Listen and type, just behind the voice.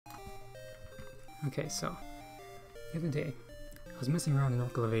Okay, so, the other day, I was messing around in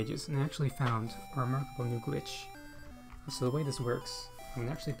Oracle of Ages, and I actually found a remarkable new glitch. So the way this works, it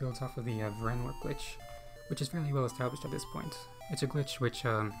actually builds off of the Varan warp glitch, which is fairly well established at this point. It's a glitch which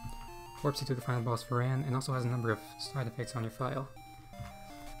warps you to the final boss Varan, and also has a number of side effects on your file.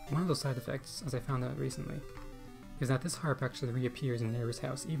 One of those side effects, as I found out recently, is that this harp actually reappears in Neighbor's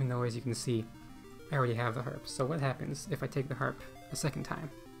house, even though, as you can see, I already have the harp. So what happens if I take the harp a second time?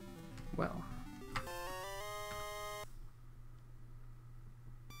 Well,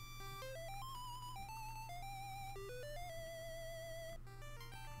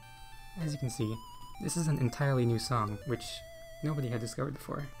 as you can see, this is an entirely new song, which nobody had discovered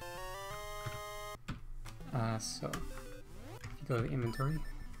before. So, if you go to the inventory,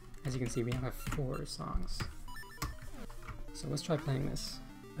 as you can see, we now have 4 songs. So let's try playing this.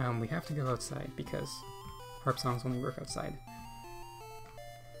 We have to go outside because harp songs only work outside.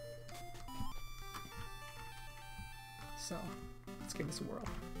 So, let's give this a whirl.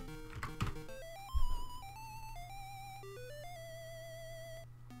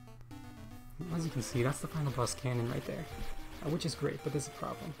 As you can see, that's the final boss cannon right there, which is great, but there's a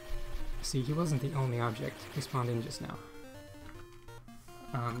problem. See, he wasn't the only object who spawned in just now.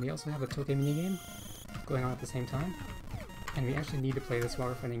 We also have a Tokay minigame going on at the same time, and we actually need to play this while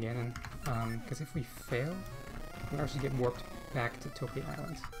we're fighting Ganon, because if we fail, we'll actually get warped back to Tokay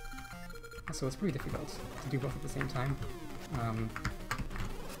Island. So it's pretty difficult to do both at the same time.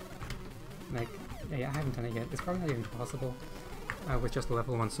 Yeah, I haven't done it yet. It's probably not even possible with just a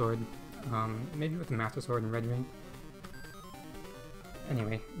level 1 sword. Maybe with the Master Sword and Red Ring.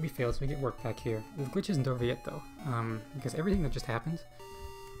 Anyway, we failed, so we get worked back here. The glitch isn't over yet, though, because everything that just happened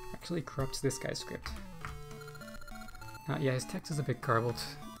actually corrupts this guy's script. Yeah, his text is a bit garbled.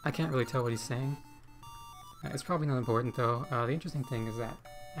 I can't really tell what he's saying. It's probably not important, though. The interesting thing is that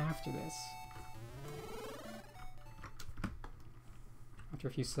after this, after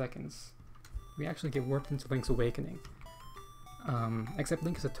a few seconds, we actually get warped into Link's Awakening. Except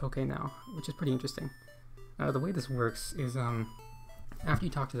Link is a Tokay now, which is pretty interesting. The way this works is, after you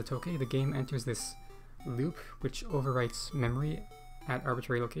talk to the Tokay, the game enters this loop which overwrites memory at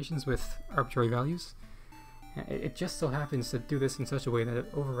arbitrary locations with arbitrary values. It just so happens to do this in such a way that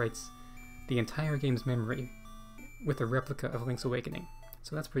it overwrites the entire game's memory with a replica of Link's Awakening.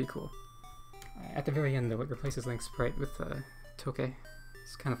 So that's pretty cool. At the very end, though, it replaces Link's sprite with Tokay.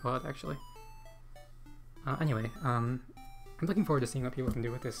 It's kind of odd, actually. Anyway, I'm looking forward to seeing what people can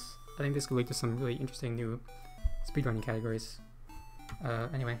do with this. I think this could lead to some really interesting new speedrunning categories.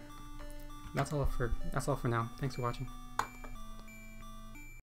 Anyway, that's all for now. Thanks for watching.